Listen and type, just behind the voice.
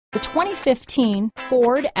The 2015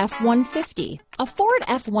 Ford F-150. A Ford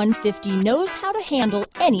F-150 knows how to handle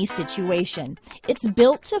any situation. It's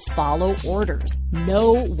built to follow orders,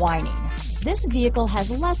 no whining. This vehicle has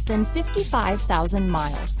less than 55,000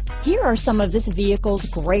 miles. Here are some of this vehicle's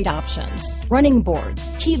great options: running boards,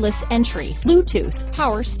 keyless entry, Bluetooth,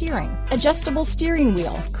 power steering, adjustable steering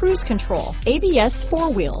wheel, cruise control, ABS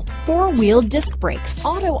four-wheel disc brakes,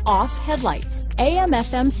 auto-off headlights,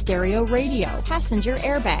 AM/FM stereo radio, passenger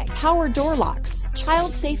airbag, power door locks,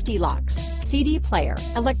 child safety locks, CD player,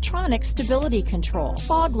 electronic stability control,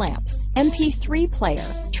 fog lamps, MP3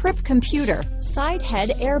 player, trip computer, side head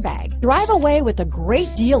airbag. Drive away with a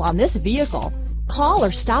great deal on this vehicle. Call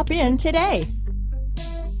or stop in today.